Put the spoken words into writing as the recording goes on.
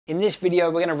In this video,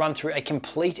 we're going to run through a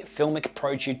complete FiLMiC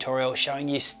Pro tutorial showing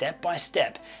you step by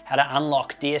step how to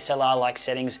unlock DSLR-like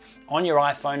settings on your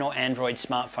iPhone or Android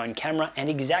smartphone camera and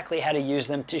exactly how to use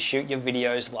them to shoot your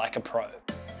videos like a pro.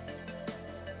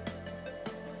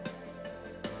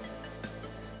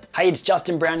 Hey, it's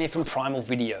Justin Brown here from Primal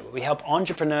Video. We help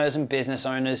entrepreneurs and business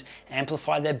owners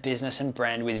amplify their business and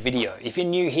brand with video. If you're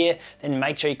new here, then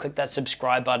make sure you click that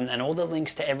subscribe button, and all the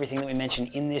links to everything that we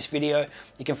mentioned in this video,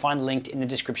 you can find linked in the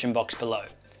description box below.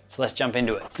 So let's jump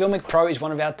into it. FiLMiC Pro is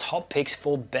one of our top picks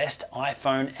for best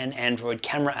iPhone and Android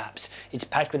camera apps. It's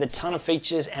packed with a ton of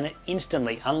features and it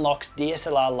instantly unlocks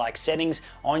DSLR-like settings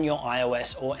on your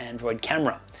iOS or Android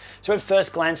camera. So at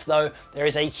first glance though, there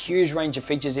is a huge range of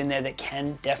features in there that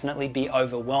can definitely be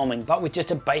overwhelming, but with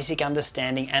just a basic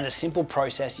understanding and a simple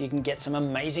process, you can get some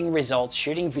amazing results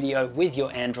shooting video with your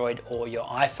Android or your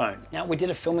iPhone. Now, we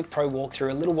did a FiLMiC Pro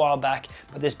walkthrough a little while back,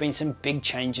 but there's been some big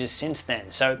changes since then.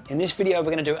 So in this video,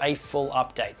 we're gonna do a full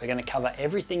update. We're gonna cover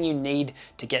everything you need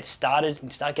to get started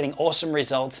and start getting awesome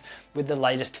results with the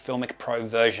latest FiLMiC Pro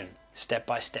version, step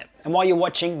by step. And while you're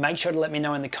watching, make sure to let me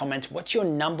know in the comments what's your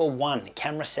 #1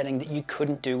 camera setting that you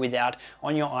couldn't do without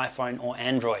on your iPhone or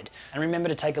Android. And remember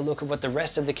to take a look at what the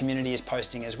rest of the community is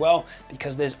posting as well,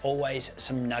 because there's always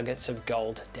some nuggets of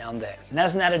gold down there. And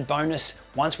as an added bonus,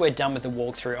 once we're done with the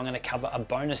walkthrough, I'm going to cover a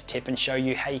bonus tip and show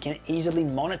you how you can easily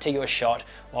monitor your shot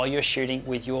while you're shooting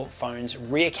with your phone's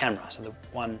rear camera, so the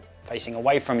one facing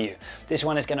away from you. This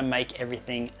one is going to make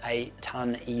everything a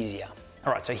ton easier.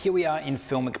 All right, so here we are in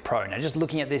FiLMiC Pro. Now just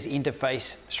looking at this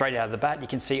interface straight out of the bat, you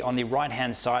can see on the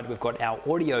right-hand side, we've got our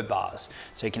audio bars.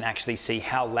 So you can actually see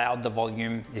how loud the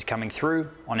volume is coming through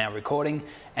on our recording,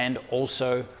 and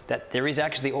also that there is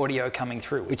actually audio coming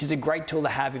through, which is a great tool to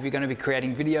have if you're going to be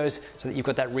creating videos so that you've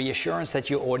got that reassurance that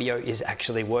your audio is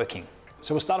actually working.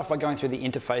 So we'll start off by going through the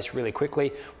interface really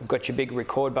quickly. We've got your big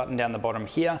record button down the bottom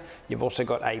here. You've also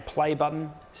got a play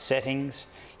button, settings.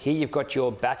 Here you've got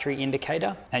your battery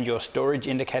indicator and your storage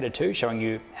indicator too, showing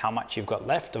you how much you've got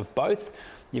left of both.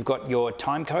 You've got your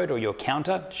time code or your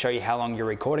counter to show you how long you're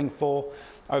recording for.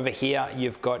 Over here,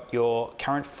 you've got your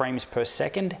current frames per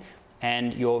second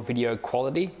and your video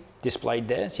quality displayed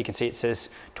there. So you can see it says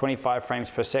 25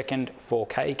 frames per second,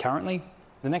 4K currently.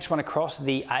 The next one across,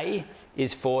 the A,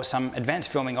 is for some advanced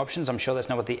filming options. I'm sure that's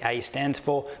not what the A stands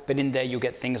for, but in there you'll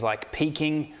get things like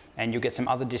peaking, and you'll get some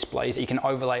other displays that you can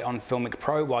overlay on FiLMiC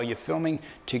Pro while you're filming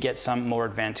to get some more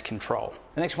advanced control.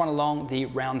 The next one along, the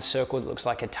round circle that looks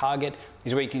like a target,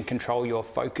 is where you can control your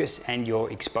focus and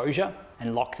your exposure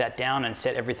and lock that down and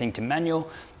set everything to manual.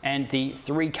 And the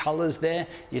 3 colors there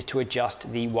is to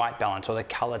adjust the white balance or the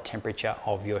color temperature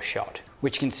of your shot,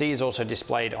 which you can see is also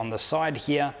displayed on the side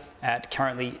here at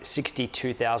currently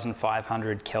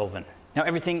 62,500 Kelvin. Now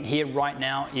everything here right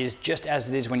now is just as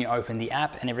it is when you open the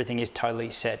app, and everything is totally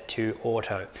set to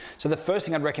auto. So the first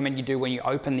thing I'd recommend you do when you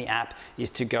open the app is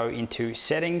to go into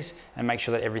settings and make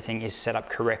sure that everything is set up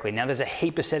correctly. Now there's a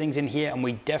heap of settings in here and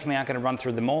we definitely aren't going to run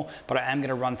through them all, but I am going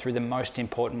to run through the most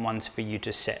important ones for you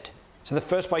to set. So the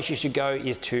first place you should go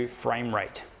is to frame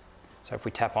rate. So if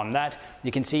we tap on that,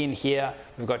 you can see in here,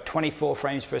 we've got 24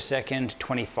 frames per second,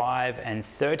 25 and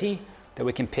 30 that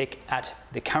we can pick at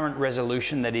the current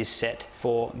resolution that is set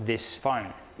for this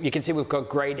phone. You can see we've got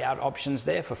grayed out options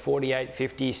there for 48,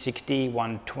 50, 60,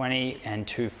 120 and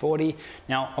 240.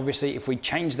 Now, obviously if we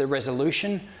change the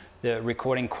resolution, the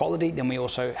recording quality, then we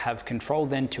also have control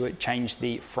then to change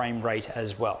the frame rate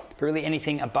as well. But really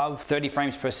anything above 30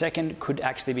 frames per second could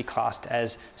actually be classed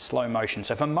as slow motion.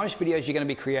 So for most videos you're going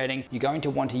to be creating, you're going to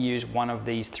want to use one of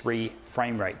these 3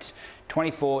 frame rates,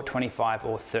 24, 25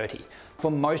 or 30. For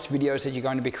most videos that you're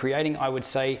going to be creating, I would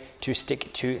say to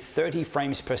stick to 30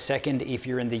 frames per second if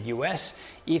you're in the US.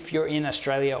 If you're in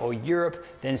Australia or Europe,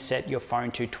 then set your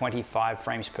phone to 25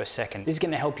 frames per second. This is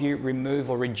going to help you remove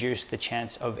or reduce the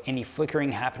chance of any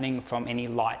flickering happening from any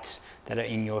lights that are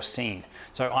in your scene.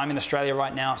 So I'm in Australia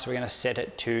right now, so we're going to set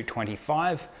it to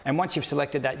 25. And once you've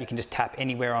selected that, you can just tap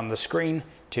anywhere on the screen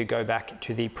to go back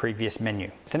to the previous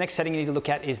menu. The next setting you need to look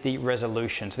at is the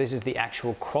resolution. So this is the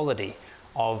actual quality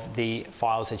of the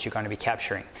files that you're going to be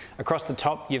capturing. Across the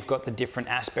top, you've got the different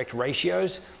aspect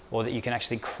ratios, or that you can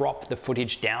actually crop the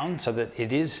footage down so that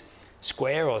it is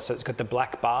square, or so it's got the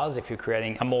black bars if you're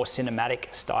creating a more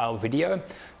cinematic style video.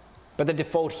 But the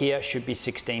default here should be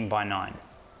 16:9.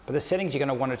 But the settings you're going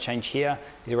to want to change here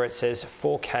is where it says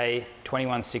 4K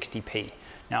 2160p.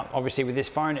 Now, obviously with this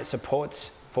phone, it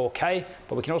supports 4K,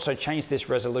 but we can also change this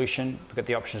resolution. We've got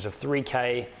the options of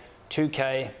 3K,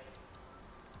 2K,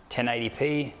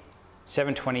 1080p,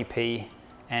 720p,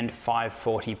 and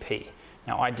 540p.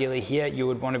 Now ideally here you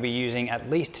would want to be using at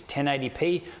least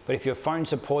 1080p, but if your phone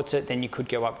supports it then you could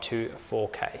go up to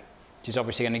 4K, which is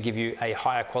obviously going to give you a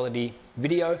higher quality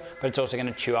video, but it's also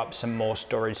going to chew up some more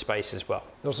storage space as well.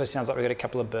 It also sounds like we've got a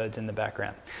couple of birds in the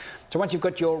background. So once you've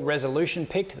got your resolution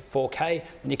picked, 4K,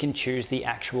 then you can choose the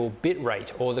actual bit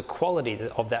rate or the quality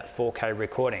of that 4K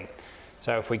recording.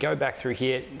 So if we go back through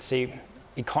here, see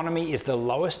economy is the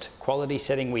lowest quality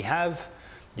setting we have.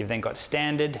 You've then got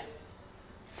standard,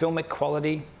 FiLMiC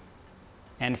quality,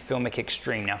 and FiLMiC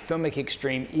Extreme. Now FiLMiC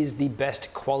Extreme is the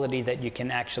best quality that you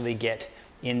can actually get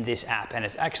in this app, and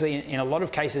it's actually in a lot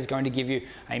of cases going to give you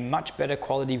a much better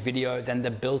quality video than the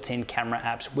built-in camera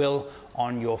apps will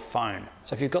on your phone.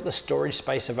 So if you've got the storage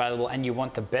space available and you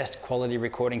want the best quality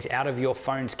recordings out of your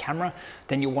phone's camera,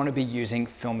 then you'll want to be using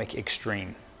FiLMiC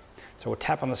Extreme. So we'll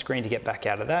tap on the screen to get back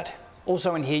out of that.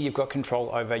 Also in here you've got control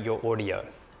over your audio.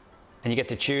 And you get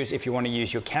to choose if you want to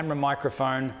use your camera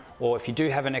microphone, or if you do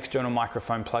have an external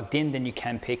microphone plugged in, then you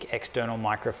can pick external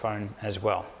microphone as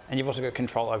well. And you've also got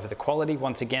control over the quality,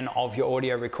 once again, of your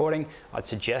audio recording. I'd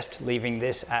suggest leaving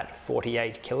this at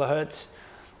 48 kilohertz.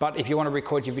 But if you want to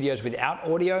record your videos without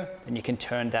audio, then you can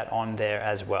turn that on there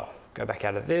as well. Go back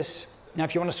out of this. Now,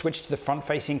 if you want to switch to the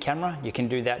front-facing camera, you can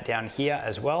do that down here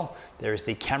as well. There is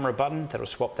the camera button that'll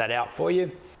swap that out for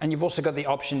you. And you've also got the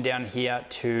option down here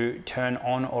to turn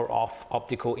on or off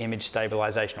optical image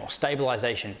stabilization, or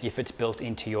stabilization if it's built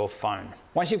into your phone.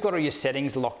 Once you've got all your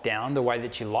settings locked down the way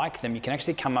that you like them, you can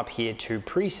actually come up here to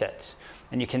presets,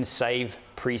 and you can save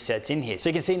presets in here. So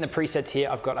you can see in the presets here,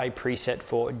 I've got a preset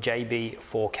for JB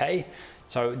 4K.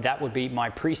 So that would be my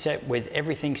preset with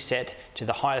everything set to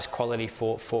the highest quality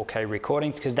for 4K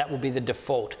recordings, because that will be the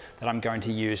default that I'm going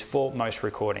to use for most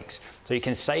recordings. So you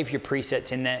can save your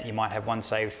presets in there. You might have one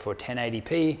saved for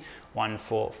 1080p, one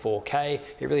for 4K.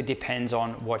 It really depends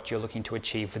on what you're looking to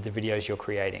achieve with the videos you're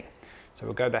creating. So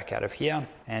we'll go back out of here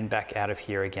and back out of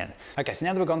here again. Okay, so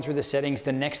now that we've gone through the settings,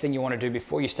 the next thing you want to do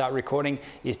before you start recording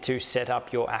is to set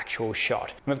up your actual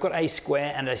shot. And we've got a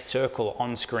square and a circle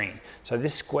on screen. So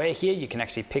this square here, you can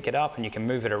actually pick it up and you can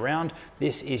move it around.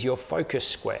 This is your focus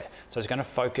square. So it's going to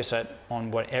focus it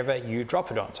on whatever you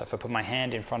drop it on. So if I put my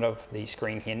hand in front of the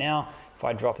screen here now, if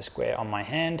I drop the square on my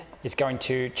hand, it's going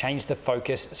to change the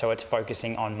focus so it's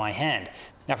focusing on my hand.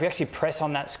 Now, if we actually press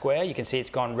on that square, you can see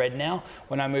it's gone red now.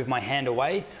 When I move my hand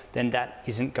away, then that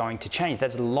isn't going to change.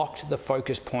 That's locked the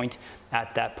focus point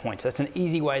at that point. So that's an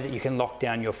easy way that you can lock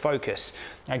down your focus.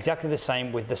 Now, exactly the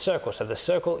same with the circle. So the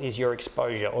circle is your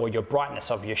exposure or your brightness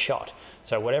of your shot.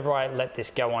 So whatever I let this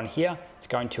go on here, it's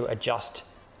going to adjust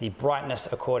the brightness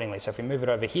accordingly. So if we move it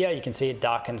over here, you can see it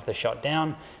darkens the shot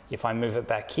down. If I move it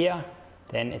back here,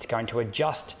 then it's going to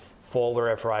adjust for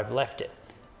wherever I've left it.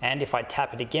 And if I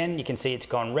tap it again, you can see it's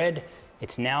gone red.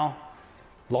 It's now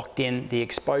locked in the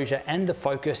exposure and the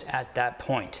focus at that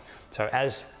point. So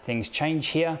as things change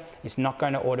here, it's not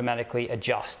going to automatically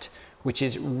adjust, which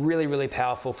is really, really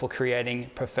powerful for creating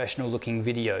professional looking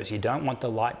videos. You don't want the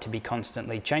light to be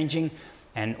constantly changing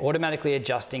and automatically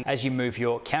adjusting as you move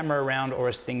your camera around or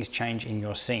as things change in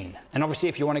your scene. And obviously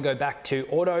if you want to go back to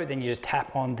auto, then you just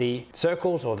tap on the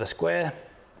circles or the square,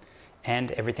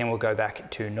 and everything will go back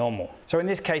to normal. So in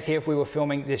this case here, if we were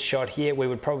filming this shot here, we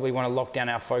would probably want to lock down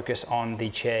our focus on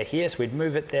the chair here. So we'd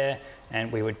move it there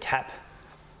and we would tap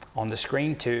on the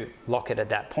screen to lock it at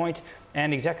that point.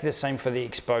 And exactly the same for the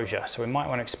exposure. So we might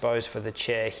want to expose for the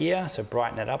chair here. So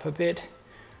brighten it up a bit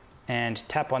and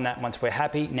tap on that once we're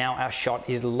happy. Now our shot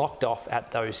is locked off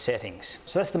at those settings.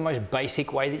 So that's the most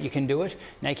basic way that you can do it.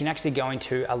 Now you can actually go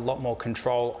into a lot more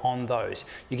control on those.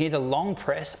 You can either long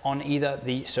press on either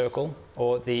the circle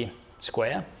or the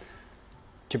square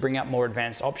to bring up more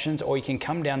advanced options, or you can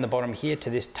come down the bottom here to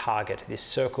this target, this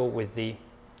circle with the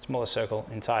smaller circle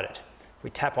inside it. If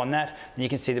we tap on that, then you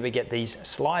can see that we get these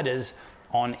sliders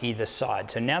on either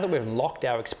side. So now that we've locked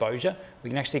our exposure, we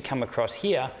can actually come across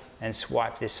here and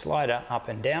swipe this slider up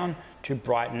and down to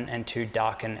brighten and to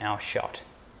darken our shot,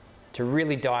 to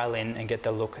really dial in and get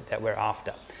the look that we're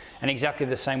after. And exactly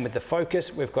the same with the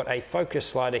focus. We've got a focus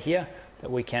slider here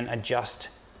that we can adjust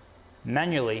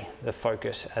manually the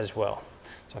focus as well.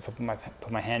 So if I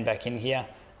put my hand back in here,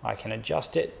 I can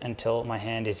adjust it until my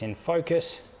hand is in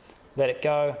focus, let it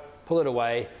go, pull it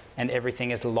away, and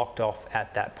everything is locked off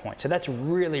at that point. So that's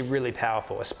really, really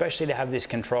powerful, especially to have these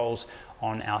controls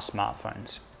on our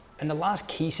smartphones. And the last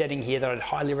key setting here that I'd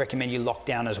highly recommend you lock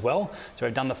down as well. So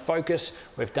we've done the focus,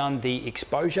 we've done the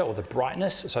exposure or the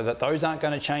brightness, so that those aren't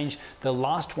going to change. The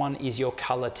last one is your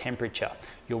color temperature.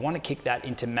 you'll want to kick that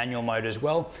into manual mode as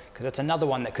well, because that's another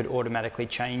one that could automatically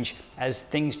change as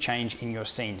things change in your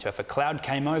scene. So if a cloud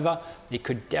came over, it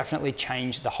could definitely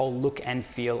change the whole look and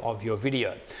feel of your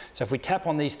video. So if we tap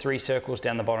on these 3 circles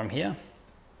down the bottom here,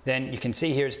 then you can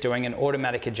see here it's doing an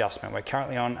automatic adjustment. We're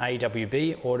currently on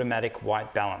AWB, automatic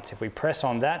white balance. If we press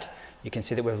on that, you can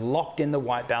see that we've locked in the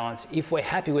white balance. If we're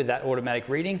happy with that automatic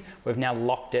reading, we've now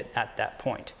locked it at that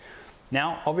point.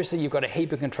 Now, obviously you've got a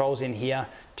heap of controls in here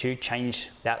to change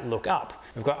that look up.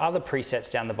 We've got other presets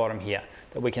down the bottom here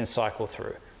that we can cycle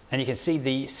through. And you can see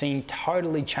the scene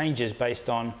totally changes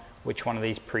based on which one of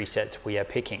these presets we are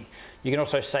picking. You can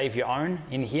also save your own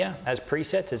in here as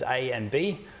presets as A and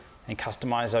B, and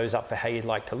customize those up for how you'd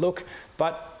like to look.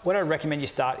 But what I recommend you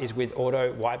start is with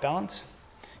auto white balance,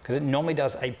 because it normally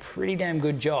does a pretty damn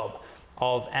good job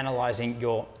of analyzing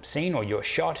your scene or your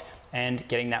shot and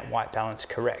getting that white balance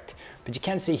correct. But you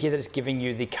can see here that it's giving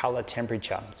you the color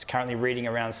temperature. It's currently reading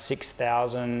around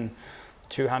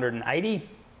 6,280,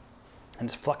 and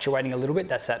it's fluctuating a little bit.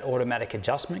 That's that automatic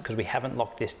adjustment because we haven't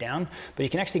locked this down. But you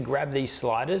can actually grab these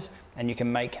sliders and you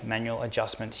can make manual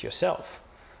adjustments yourself.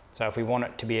 So if we want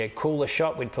it to be a cooler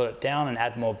shot, we'd put it down and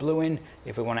add more blue in.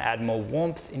 If we want to add more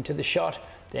warmth into the shot,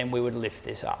 then we would lift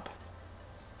this up.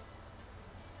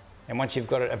 And once you've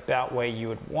got it about where you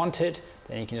would want it,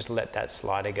 then you can just let that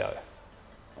slider go.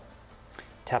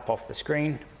 Tap off the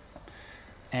screen,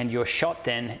 and your shot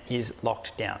then is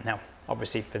locked down. Now,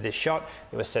 obviously for this shot,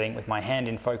 it was setting with my hand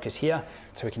in focus here.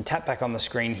 So we can tap back on the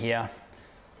screen here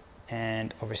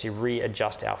and obviously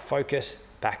readjust our focus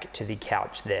back to the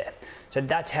couch there. So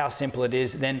that's how simple it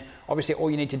is. Then obviously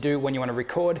all you need to do when you want to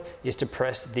record is to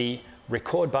press the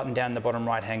record button down in the bottom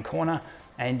right hand corner,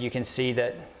 and you can see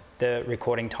that the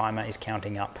recording timer is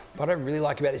counting up. What I really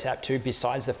like about this app too,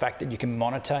 besides the fact that you can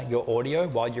monitor your audio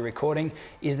while you're recording,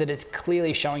 is that it's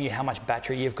clearly showing you how much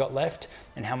battery you've got left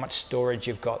and how much storage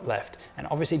you've got left. And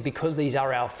obviously because these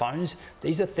are our phones,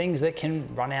 these are things that can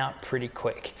run out pretty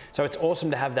quick. So it's awesome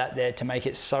to have that there to make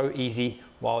it so easy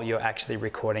while you're actually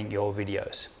recording your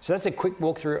videos. So that's a quick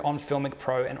walkthrough on FiLMiC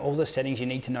Pro and all the settings you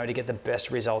need to know to get the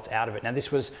best results out of it. Now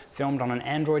this was filmed on an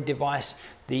Android device.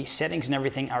 The settings and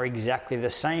everything are exactly the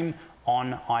same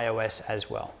on iOS as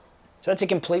well. So that's a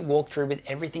complete walkthrough with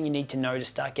everything you need to know to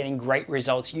start getting great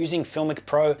results using FiLMiC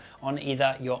Pro on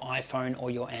either your iPhone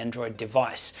or your Android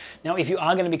device. Now, if you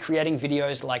are going to be creating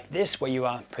videos like this, where you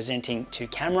are presenting to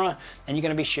camera and you're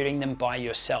going to be shooting them by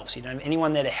yourself, so you don't have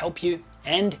anyone there to help you,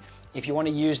 and if you want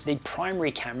to use the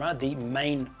primary camera, the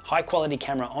main high quality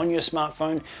camera on your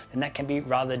smartphone, then that can be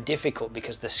rather difficult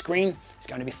because the screen is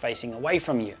going to be facing away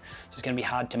from you. So it's going to be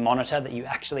hard to monitor that you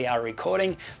actually are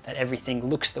recording, that everything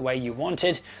looks the way you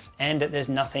wanted, and that there's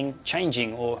nothing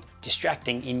changing or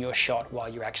distracting in your shot while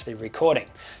you're actually recording.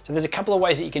 So there's a couple of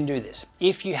ways that you can do this.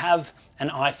 If you have an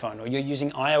iPhone or you're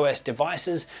using iOS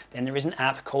devices, then there is an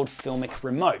app called FiLMiC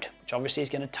Remote, which obviously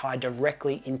is going to tie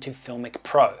directly into FiLMiC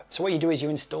Pro. So what you do is you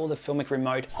install the FiLMiC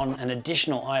Remote on an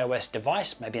additional iOS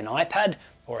device, maybe an iPad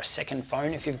or a second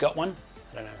phone if you've got one.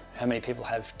 I don't know how many people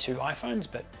have 2 iPhones,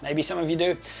 but maybe some of you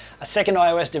do. A second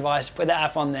iOS device, put the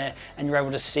app on there, and you're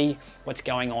able to see what's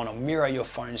going on or mirror your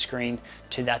phone screen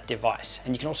to that device.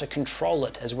 And you can also control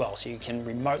it as well. So you can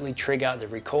remotely trigger the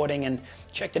recording and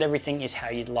check that everything is how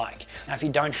you'd like. Now, if you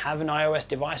don't have an iOS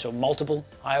device or multiple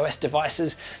iOS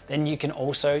devices, then you can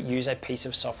also use a piece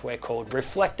of software called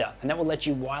Reflector, and that will let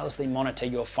you wirelessly monitor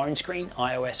your phone screen,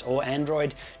 iOS or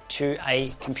Android, to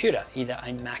a computer, either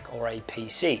a Mac or a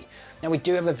PC. Now, we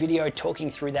do have a video talking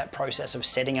through that process of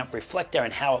setting up Reflector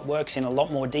and how it works in a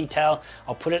lot more detail.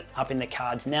 I'll put it up in the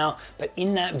cards now, but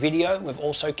in that video, we've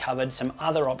also covered some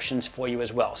other options for you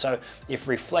as well. So if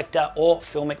Reflector or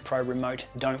FiLMiC Pro Remote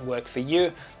don't work for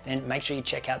you, then make sure you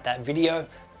check out that video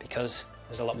because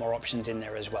there's a lot more options in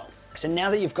there as well. So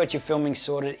now that you've got your filming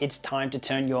sorted, it's time to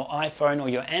turn your iPhone or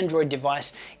your Android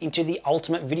device into the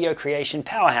ultimate video creation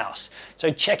powerhouse. So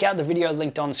check out the video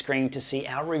linked on screen to see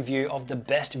our review of the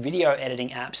best video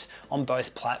editing apps on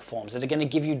both platforms that are going to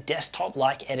give you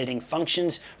desktop-like editing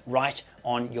functions right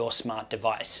on your smart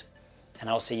device. And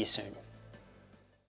I'll see you soon.